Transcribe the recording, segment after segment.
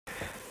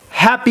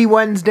Happy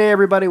Wednesday,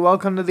 everybody.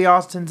 Welcome to the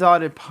Austin's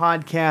Audit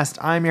Podcast.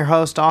 I'm your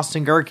host,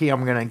 Austin Gerke.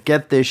 I'm going to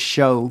get this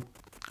show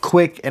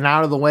quick and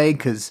out of the way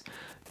because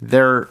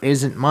there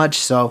isn't much.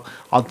 So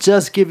I'll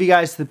just give you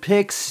guys the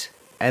picks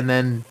and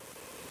then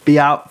be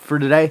out for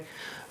today.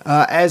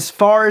 As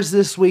far as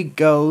this week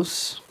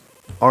goes,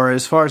 or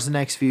as far as the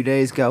next few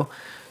days go,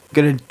 I'm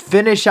going to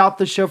finish out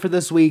the show for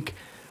this week.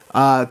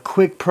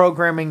 Quick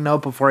programming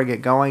note before I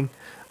get going.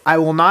 I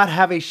will not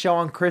have a show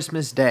on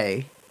Christmas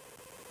Day.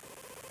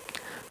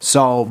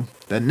 So,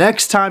 the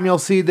next time you'll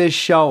see this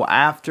show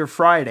after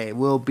Friday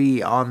will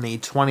be on the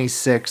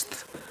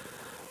 26th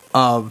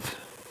of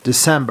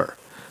December.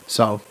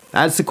 So,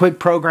 that's the quick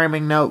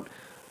programming note.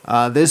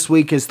 This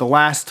week is the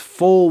last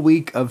full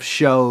week of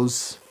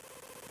shows,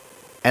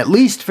 at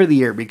least for the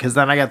year, because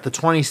then I got the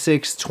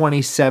 26th,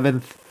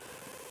 27th,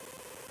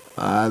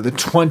 the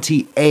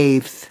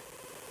 28th,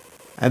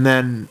 and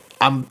then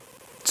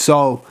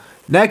so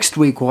next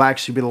week will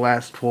actually be the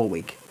last full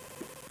week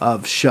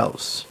of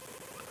shows.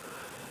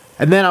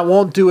 And then I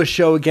won't do a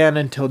show again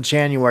until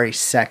January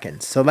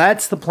 2nd. So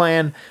that's the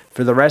plan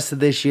for the rest of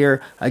this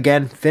year.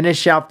 Again,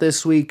 finish out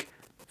this week,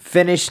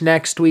 finish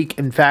next week.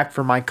 In fact,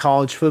 for my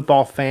college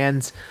football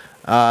fans,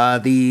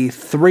 the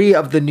 3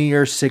 of the New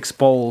Year's 6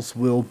 bowls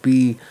will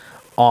be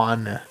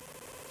on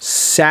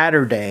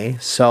Saturday.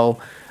 So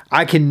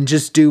I can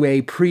just do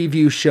a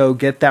preview show,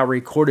 get that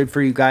recorded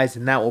for you guys,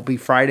 and that will be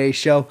Friday's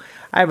show.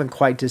 I haven't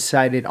quite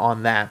decided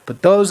on that.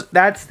 But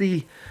that's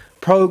the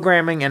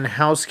programming and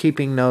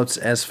housekeeping notes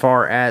as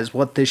far as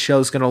what this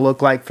show is going to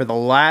look like for the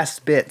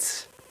last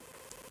bits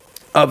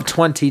of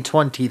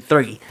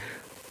 2023.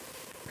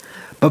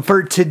 But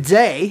for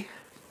today,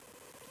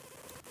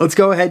 let's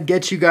go ahead and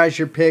get you guys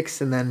your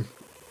picks, and then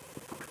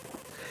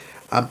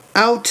I'm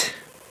out.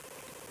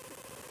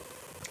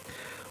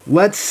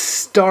 Let's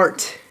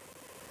start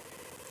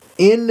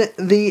in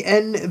the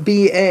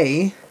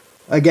NBA.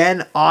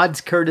 Again,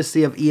 odds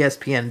courtesy of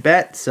ESPN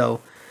Bet,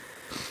 so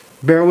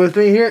bear with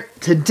me here.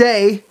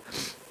 Today,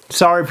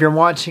 sorry if you're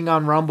watching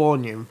on Rumble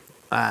and you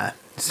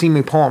see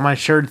me pull out my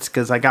shirts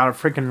because I got a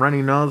freaking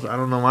runny nose. I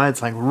don't know why.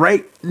 It's like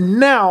right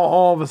now,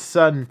 all of a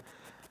sudden,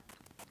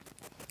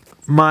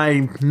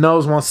 my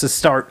nose wants to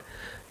start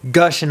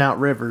gushing out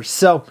rivers.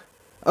 So,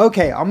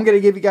 okay, I'm going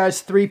to give you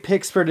guys 3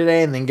 picks for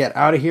today and then get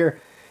out of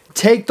here.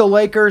 Take the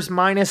Lakers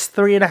minus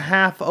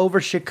 3.5 over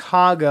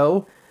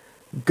Chicago.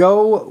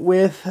 Go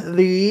with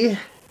the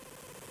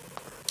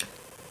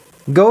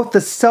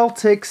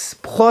Celtics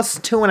plus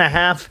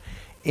 2.5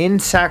 in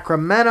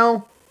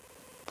Sacramento.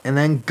 And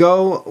then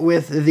go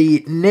with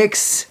the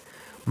Knicks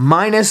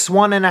minus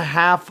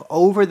 1.5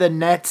 over the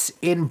Nets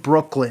in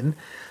Brooklyn.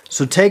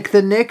 So take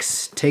the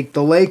Knicks, take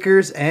the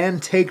Lakers,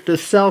 and take the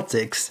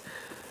Celtics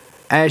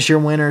as your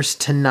winners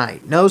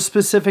tonight. No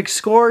specific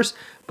scores,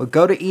 but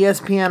go to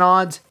ESPN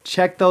odds,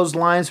 check those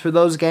lines for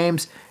those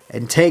games,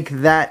 and take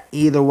that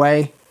either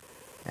way.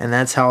 And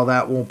that's how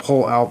that will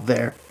pull out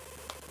there.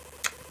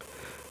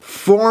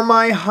 For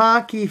my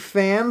hockey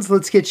fans,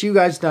 let's get you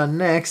guys done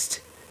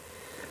next.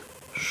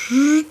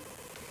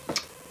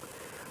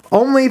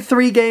 Only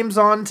 3 games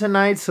on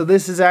tonight, so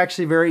this is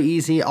actually very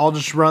easy. I'll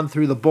just run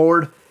through the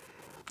board.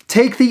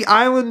 Take the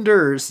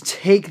Islanders,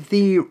 take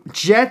the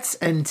Jets,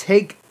 and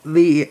take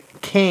the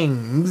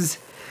Kings.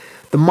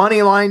 The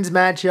money lines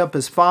match up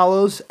as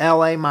follows.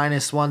 LA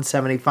minus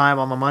 175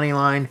 on the money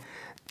line.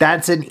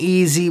 That's an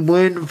easy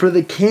win for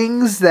the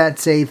Kings.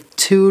 That's a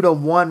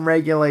 2-1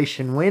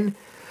 regulation win.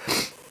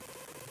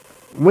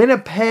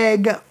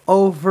 Winnipeg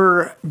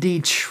over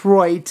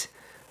Detroit.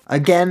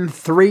 Again,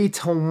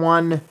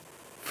 3-1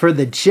 for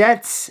the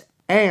Jets.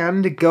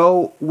 And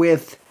go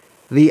with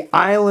the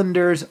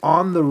Islanders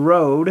on the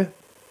road.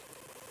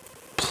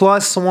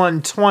 Plus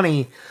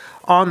 120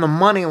 on the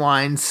money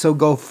line. So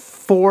go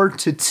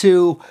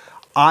 4-2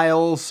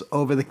 Isles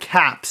over the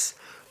Caps.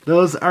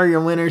 Those are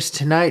your winners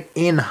tonight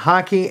in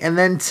hockey. And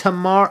then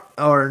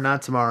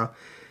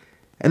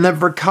And then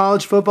for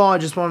college football, I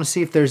just want to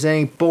see if there's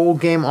any bowl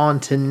game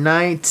on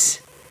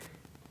tonight.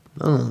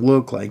 Doesn't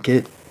look like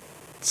it.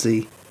 Let's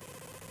see.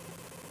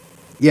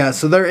 Yeah,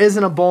 so there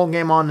isn't a bowl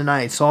game on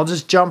tonight. So I'll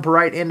just jump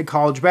right into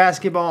college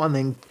basketball and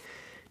then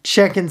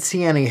check and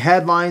see any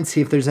headlines,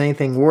 see if there's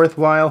anything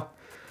worthwhile.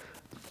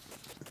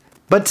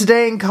 But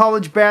today in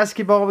college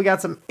basketball, we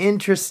got some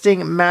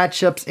interesting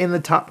matchups in the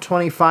top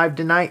 25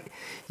 tonight.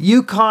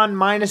 UConn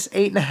minus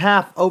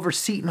 8.5 over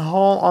Seton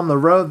Hall on the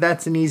road.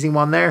 That's an easy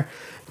one there.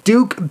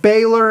 Duke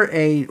Baylor,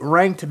 a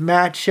ranked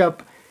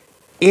matchup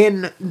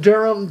in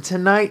Durham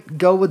tonight.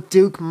 Go with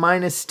Duke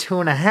minus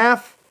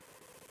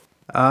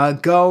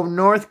 2.5. Go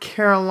North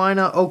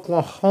Carolina,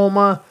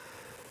 Oklahoma.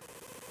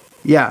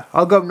 Yeah,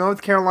 I'll go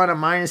North Carolina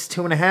minus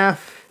 2.5.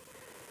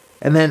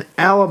 And then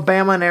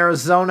Alabama and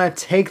Arizona,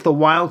 take the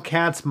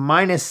Wildcats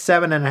minus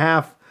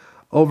 7.5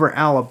 over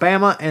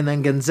Alabama. And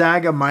then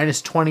Gonzaga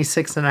minus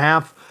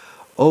 26.5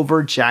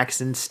 over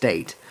Jackson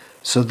State.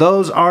 So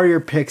those are your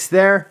picks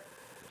there.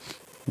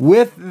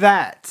 With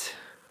that,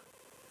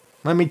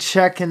 let me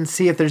check and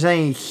see if there's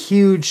any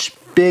huge,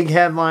 big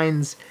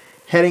headlines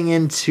heading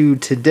into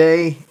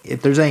today.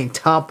 If there's any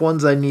top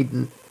ones I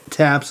need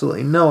to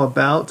absolutely know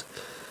about.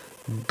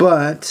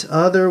 But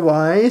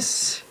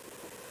otherwise,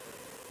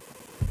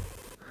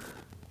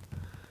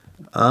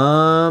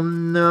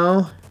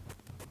 no.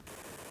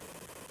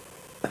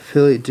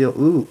 Affiliate deal.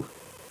 Ooh.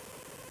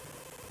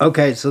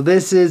 Okay, so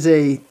this is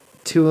okay.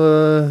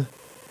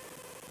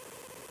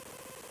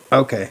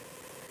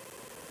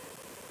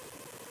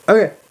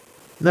 Okay.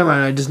 Never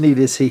mind, I just need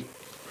to see.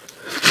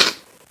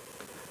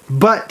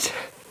 But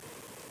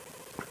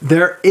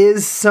there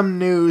is some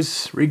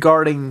news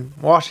regarding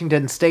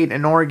Washington State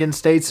and Oregon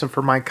State. So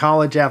for my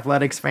college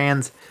athletics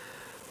fans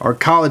or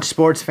college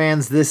sports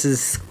fans, this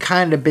is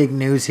kind of big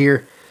news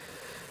here.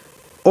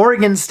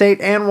 Oregon State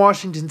and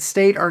Washington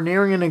State are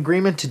nearing an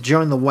agreement to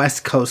join the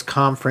West Coast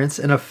Conference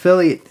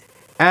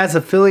as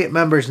affiliate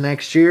members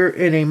next year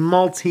in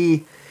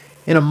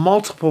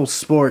multiple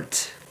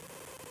sports,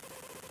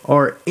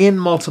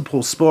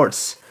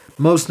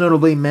 most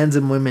notably men's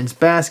and women's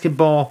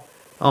basketball.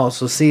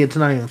 Also, see, it's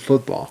not even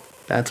football.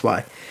 That's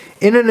why.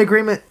 In an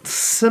agreement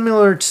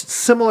similar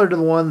to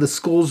the one the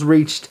schools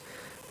reached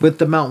with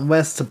the Mountain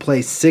West to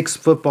play 6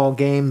 football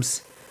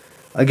games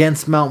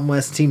against Mountain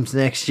West teams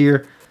next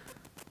year,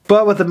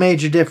 but with a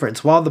major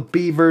difference. While the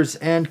Beavers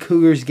and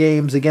Cougars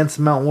games against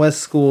the Mountain West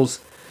schools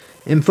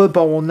in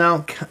football will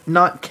now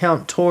not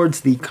count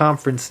towards the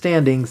conference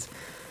standings,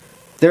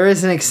 there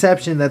is an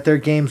exception that their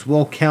games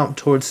will count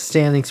towards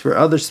standings for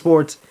other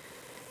sports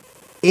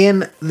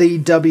in the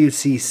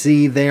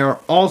WCC. They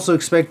are also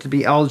expected to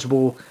be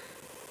eligible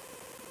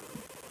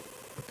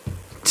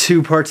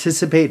to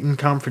participate in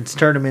conference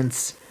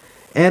tournaments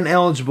and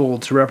eligible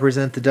to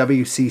represent the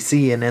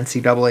WCC in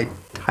NCAA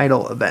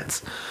title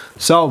events.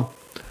 So,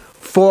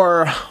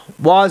 for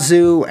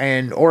Wazoo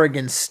and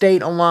Oregon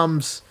State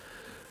alums,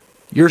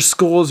 your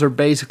schools are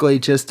basically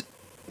just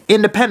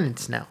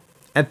independents now.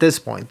 At this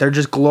point, they're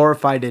just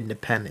glorified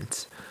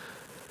independents.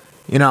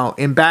 You know,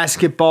 in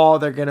basketball,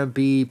 they're going to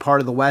be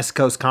part of the West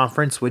Coast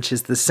Conference, which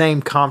is the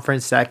same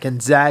conference that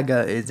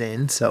Gonzaga is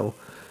in, so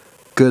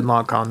good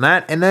luck on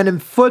that. And then in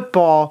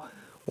football,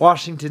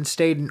 Washington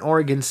State and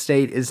Oregon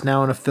State is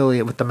now an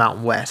affiliate with the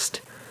Mountain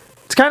West.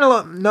 It's kind of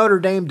what Notre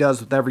Dame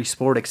does with every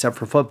sport except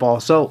for football.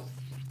 So,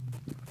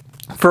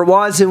 for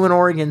Wazoo and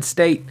Oregon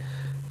State,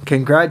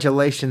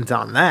 congratulations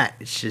on that.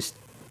 It's just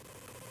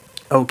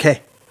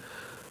okay.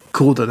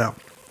 Cool to know.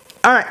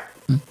 All right.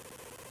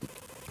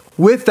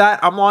 With that,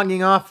 I'm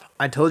logging off.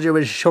 I told you it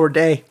was a short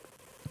day.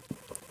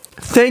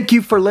 Thank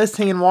you for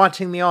listening and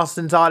watching the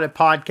Austin's Audit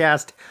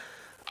Podcast.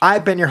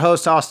 I've been your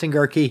host, Austin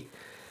Gerke.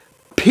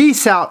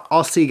 Peace out.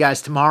 I'll see you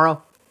guys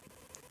tomorrow.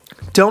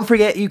 Don't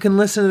forget you can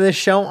listen to this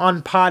show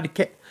on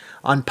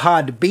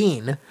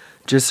Podbean.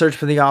 Just search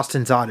for the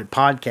Austin's Audit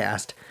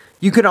Podcast.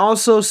 You can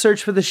also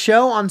search for the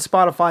show on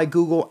Spotify,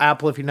 Google,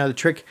 Apple if you know the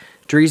trick,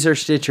 Deezer,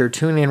 Stitcher,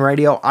 TuneIn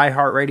Radio,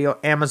 iHeartRadio,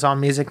 Amazon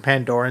Music,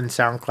 Pandora, and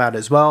SoundCloud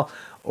as well,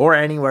 or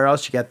anywhere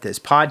else you get this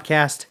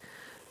podcast.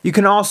 You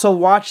can also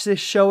watch this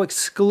show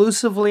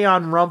exclusively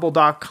on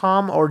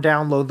Rumble.com or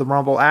download the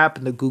Rumble app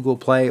in the Google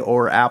Play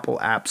or Apple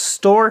App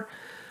Store.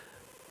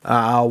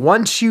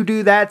 Once you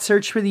do that,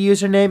 search for the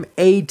username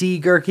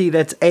ADGerke.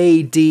 That's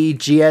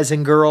ADG as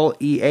in girl,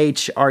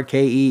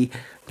 EHRKE.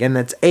 Again,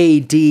 that's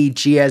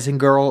ADG as in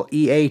girl,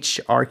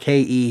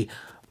 EHRKE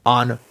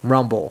on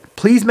Rumble.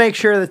 Please make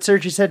sure that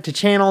search is set to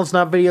channels,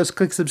 not videos.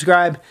 Click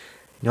subscribe.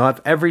 You'll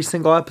have every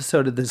single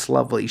episode of this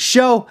lovely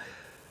show.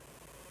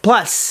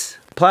 Plus,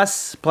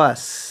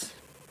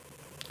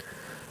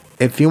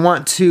 if you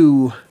want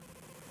to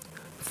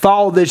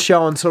follow this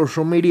show on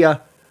social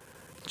media,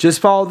 just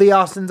follow the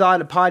Austin's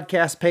Audit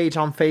Podcast page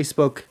on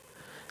Facebook.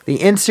 The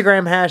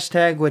Instagram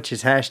hashtag, which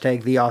is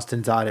hashtag the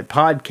Austin's Audit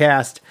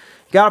Podcast.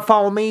 You gotta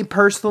follow me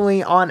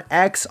personally on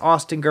X,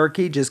 Austin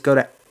Gerke. Just go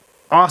to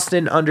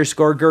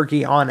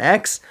Austin_Gerke on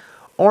X.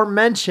 Or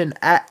mention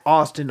at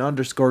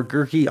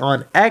Austin_Gerke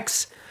on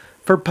X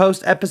for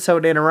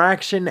post-episode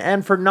interaction.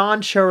 And for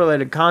non-show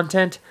related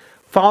content,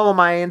 follow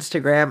my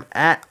Instagram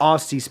at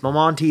Austy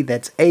Spamanti.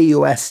 That's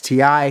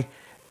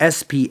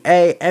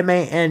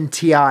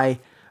AUSTISPAMANTI.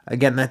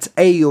 Again, that's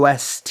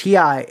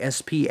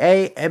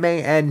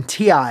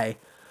AUSTISPAMANTI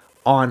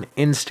on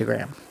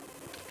Instagram.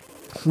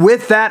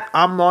 With that,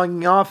 I'm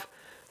logging off.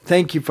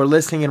 Thank you for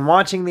listening and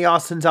watching the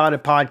Austin's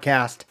Audit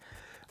Podcast.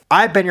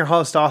 I've been your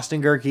host,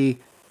 Austin Gerke,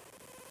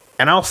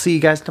 and I'll see you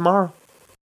guys tomorrow.